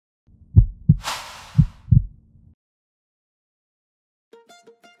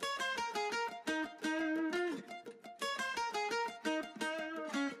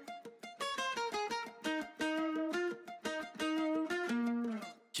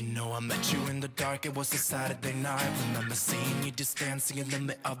met you in the dark, it was a Saturday night. Remember seeing you just dancing in the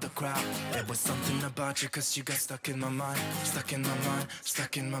middle of the crowd. There was something about you, cause you got stuck in my mind. Stuck in my mind,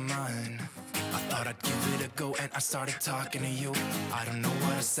 stuck in my mind. I thought I'd give it a go and I started talking to you. I don't know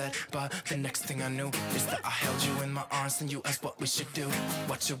what I said, but the next thing I knew is that I held you in my arms and you asked what we should do.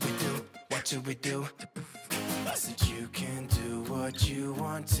 What should we do? What should we do? I said you can do what you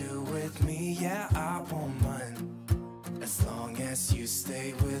want to with me. Yeah, I won't mind. As long as you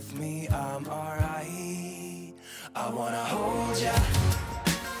stay with me, I'm alright. I wanna hold ya.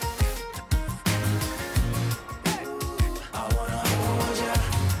 I wanna hold ya.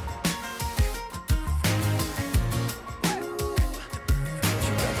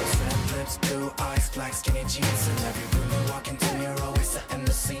 You got those red lips, blue eyes, black skinny jeans. In every room you walk into, you're always setting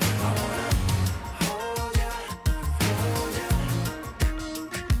the scene. I wanna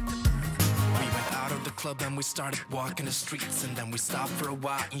club and we started walking the streets, and then we stopped for a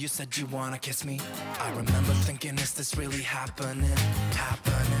while and you said you wanna kiss me. I remember thinking, is this really happening?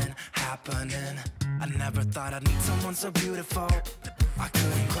 Happening, happening. I never thought I'd meet someone so beautiful. I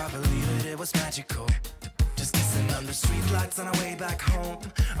couldn't quite believe it, it was magical. Just kissing under street lights on our way back home.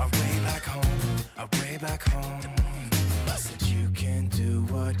 Our way back home, our way back home. I said you can do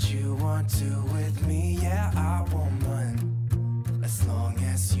what you want to with me. Yeah, I won't mind. As long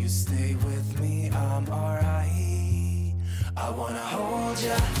as you stay with me, I'm alright. I wanna hold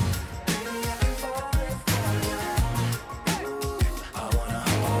ya. I wanna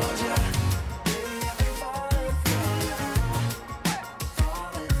hold ya.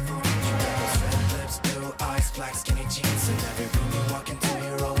 You got those red lips, blue eyes, black skinny jeans. In every room you walk into,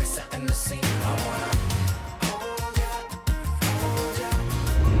 you're always setting the scene. I wanna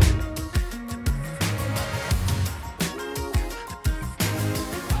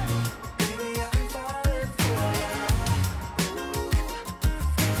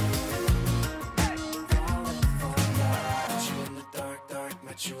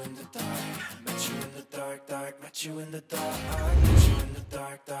met you in the dark, met you in the dark, met you in the dark,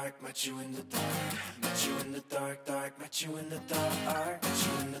 met you in the dark, met you in the dark, met you in the dark, met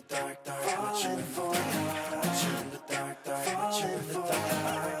you in the dark, met you in the dark, met you in the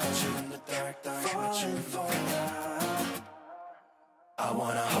dark, met you in the dark, met you in the dark. I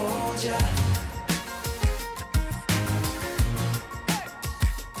wanna hold ya.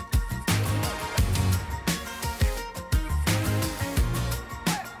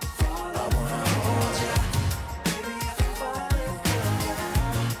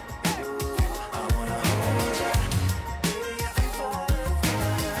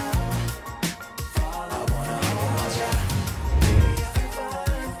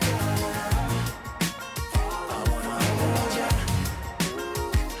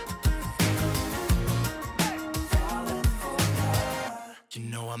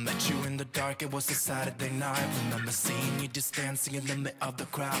 It was a Saturday night. Remember seeing you just dancing in the middle of the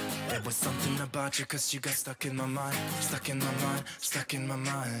crowd. There was something about you, cause you got stuck in my mind. Stuck in my mind, stuck in my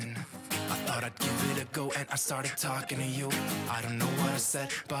mind. I thought I'd give it a go and I started talking to you. I don't know what I said,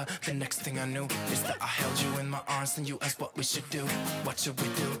 but the next thing I knew is that I held you in my arms and you asked what we should do. What should we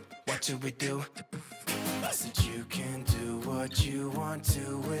do? What should we do? I said you can do what you want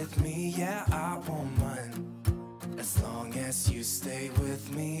to with me. Yeah, I won't mind. As long as you stay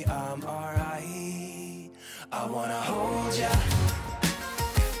with me, I'm alright. I wanna hold ya.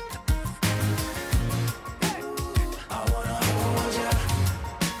 I wanna hold ya.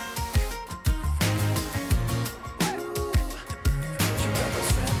 You got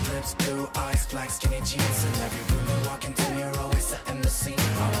those red lips, blue eyes, black skinny jeans. In every room you walk into, you're always setting the scene. I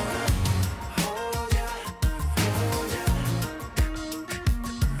wanna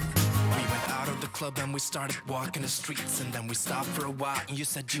club and we started walking the streets, and then we stopped for a while and you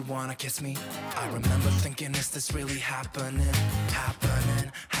said you wanna kiss me. I remember thinking, is this really happening?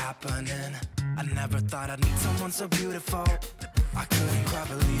 Happening, happening. I never thought I'd meet someone so beautiful. I couldn't quite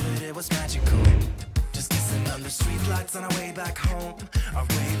believe it, it was magical. Just kissing under street lights on our way back home. Our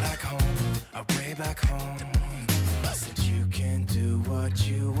way back home, our way back home. I said you can do what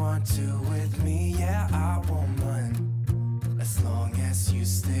you want to with me. Yeah, I won't mind. As long as you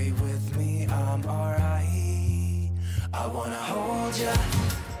stay with me, I'm alright. I wanna hold ya.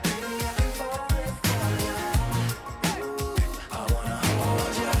 I wanna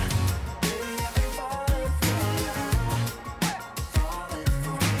hold ya.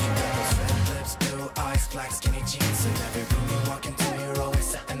 You got those red lips, blue eyes, black skinny jeans. In every room you walk into, you're always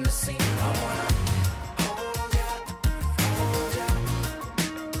setting the scene. I wanna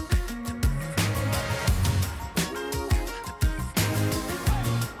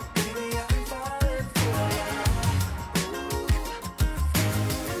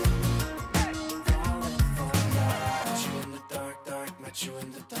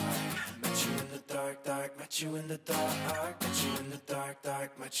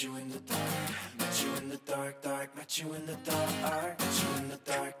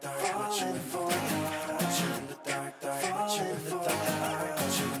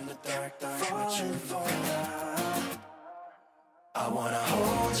I wanna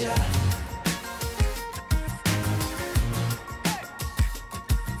hold ya.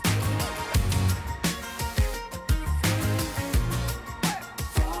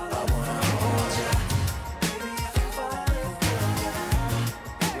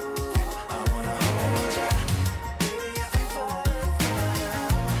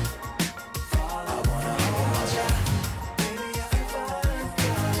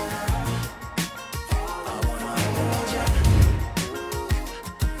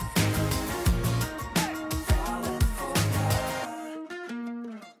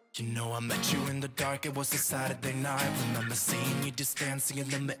 It was a Saturday night. Remember seeing you just dancing in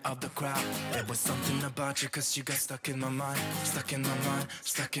the middle of the crowd. There was something about you, cause you got stuck in my mind. Stuck in my mind,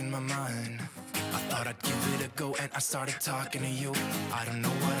 stuck in my mind. I thought I'd give it a go and I started talking to you. I don't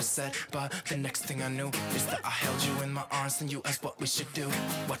know what I said, but the next thing I knew is that I held you in my arms and you asked what we should do.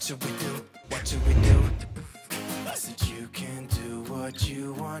 What should we do? What should we do? I said you can do what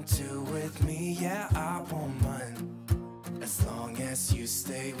you want to with me. Yeah, I won't mind. As long as you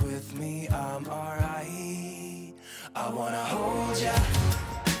stay with me, I'm alright. I wanna hold ya.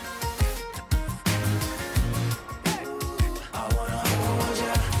 I wanna hold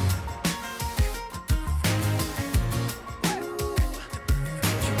ya.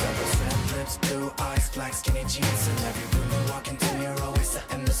 You got those red lips, blue eyes, black skinny jeans. In every room you walk into, you're always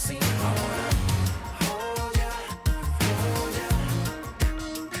setting the scene. I wanna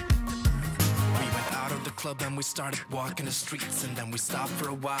club and we started walking the streets, and then we stopped for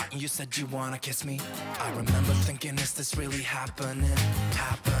a while and you said you wanna kiss me. I remember thinking, is this really happening?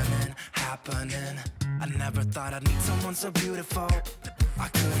 Happening, happening. I never thought I'd meet someone so beautiful. I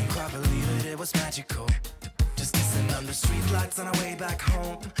couldn't quite believe it, it was magical. Just kissing under streetlights on our way back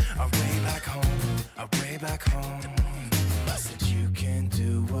home. Our way back home, our way back home. I said you can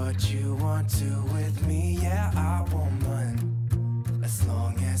do what you want to with me. Yeah, I won't mind. As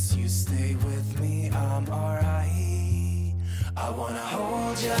long as you stay with me, I'm alright. I wanna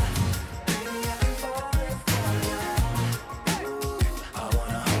hold ya. I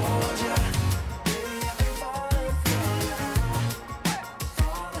wanna hold ya.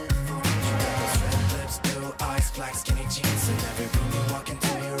 You got those red lips, blue eyes, black skinny jeans. In every room you walk into,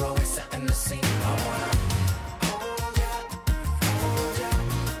 you're always setting the scene. I wanna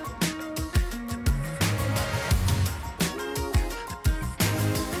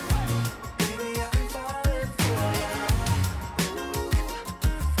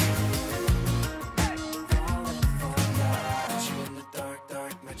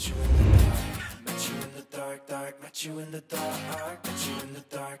you in the dark, met you in the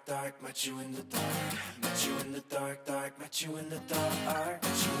dark, met you in the dark, met you in the dark, met you in the dark, met you in the dark,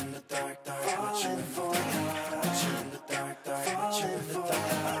 met you in the dark, met you in the dark, met you in the dark,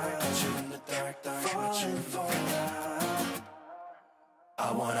 met you in the dark, met you in the dark.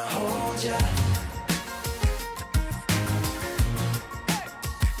 I wanna hold ya.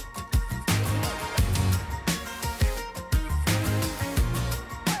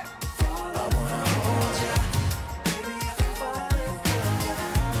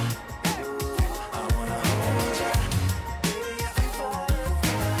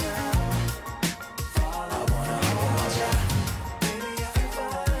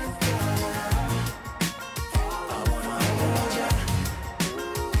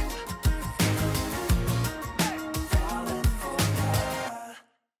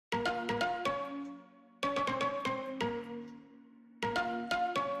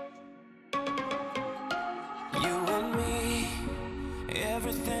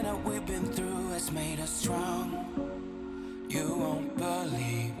 Everything that we've been through has made us strong. You won't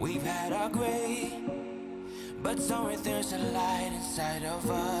believe we've had our gray, but somewhere there's a light inside of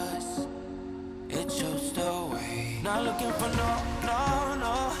us. It shows the way. Not looking for no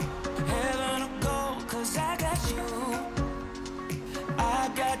heaven or gold, cause I got you. I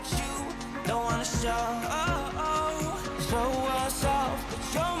got you. Don't wanna show us off, but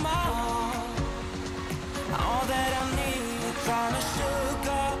you're my all that I need. Trying to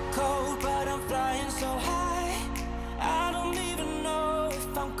sugarcoat, but I'm flying so high. I don't even know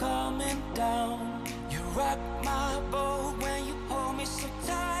if I'm coming down. You rock my boat when you hold me so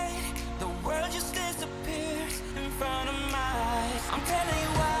tight. The world just disappears in front of my eyes. I'm telling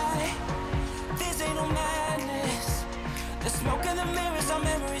you why, this ain't no madness. The smoke in the mirrors are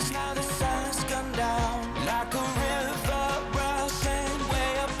memories, now the sun's gone down. Like a river rushing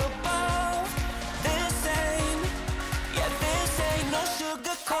way up above. This ain't no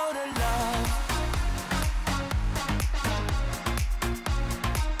sugar-coated love.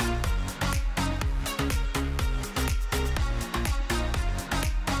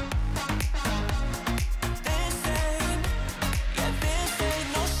 This ain't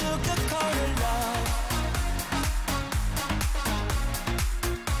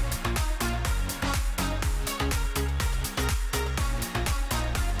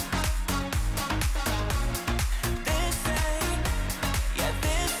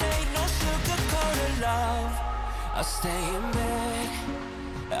stay in bed,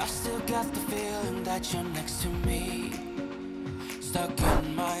 I still got the feeling that you're next to me. Stuck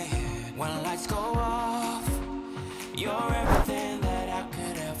in my head when lights go off. You're everything that I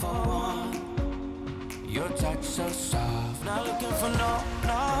could ever want. Your touch so soft. Not looking for no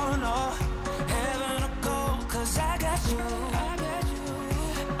heaven or gold, 'cause I got you.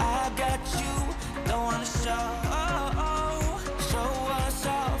 I got you. Don't wanna show us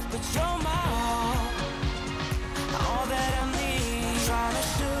off, but you're my all that I need. Trying to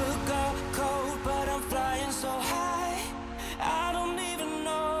sugarcoat, but I'm flying so high. I don't even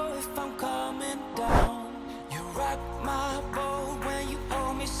know if I'm coming down. You rock my boat when you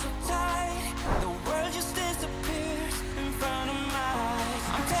hold me so tight. The world just disappears in front of my eyes.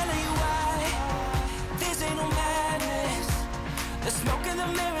 I'm telling you why, this ain't no madness. The smoke in the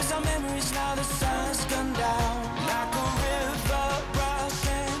mirrors are memories, now the sun's gone down. Like a river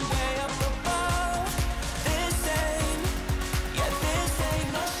rushing way up above. This ain't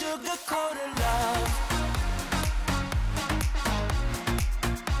no sugar-coated love.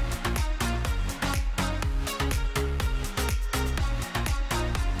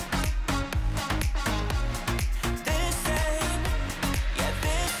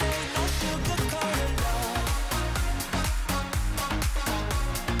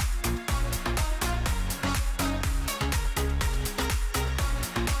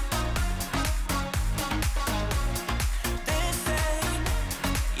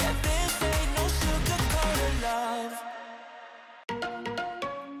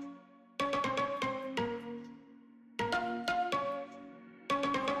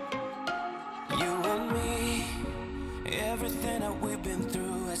 You and me, everything that we've been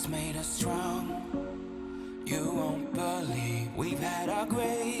through has made us strong. You won't believe we've had our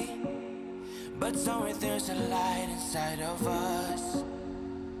gray, but somewhere there's a light inside of us.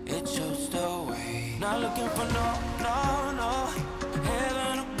 It shows the way. Not looking for no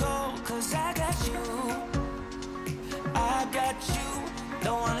heaven or gold, 'cause I got you. I got you.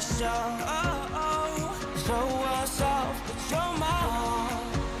 Don't wanna show us off, but you're my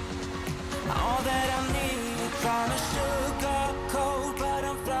all that I need. Trying to sugarcoat, but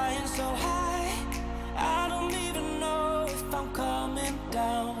I'm flying so high. I don't even know if I'm coming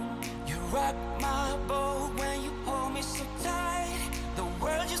down. You rock my boat when you hold me so tight. The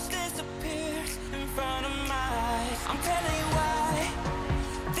world just disappears in front of my eyes. I'm telling you why,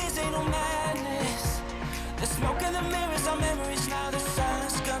 this ain't no madness. The smoke in the mirrors are memories, now the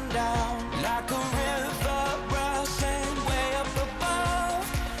sun's gone down. Like a river rushing way up above.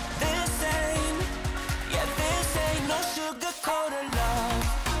 This ain't no sugar-coated love.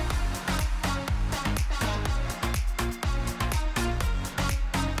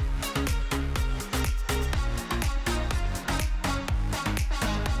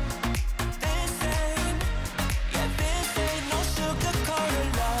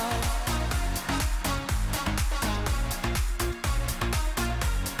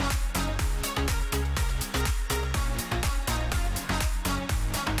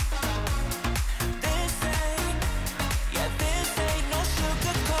 This ain't no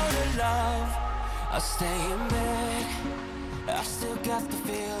sugar-coated love. I stay in bed, I still got the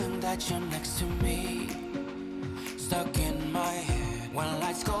feeling that you're next to me. Stuck in my head when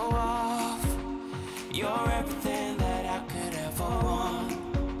lights go off. You're everything that I could ever want.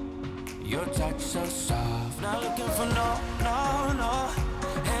 Your touch so soft. Not looking for no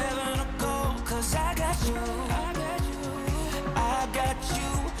heaven or gold, 'cause I got you. I got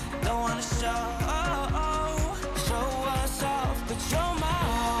you. Don't wanna show us off, but you're my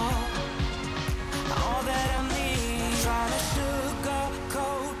all that I need. Trying to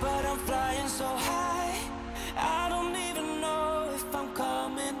sugarcoat, but I'm flying so high. I don't even know if I'm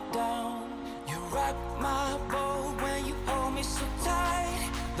coming down. You rock my boat when you hold me so tight.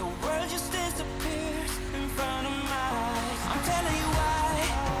 The world just disappears in front of my eyes. I'm telling you why,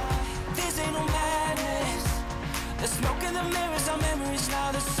 this ain't no madness. The smoke in the mirrors are memories,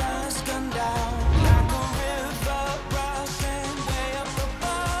 now the sun's gone down.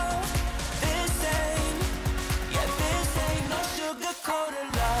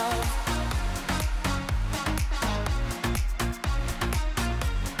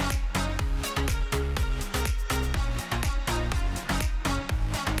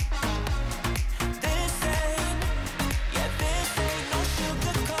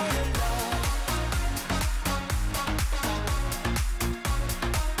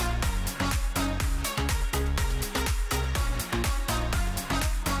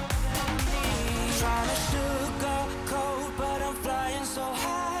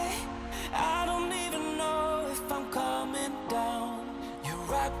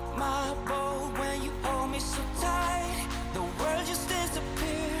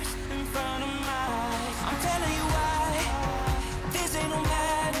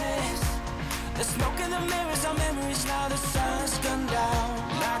 mirrors, our memories now. The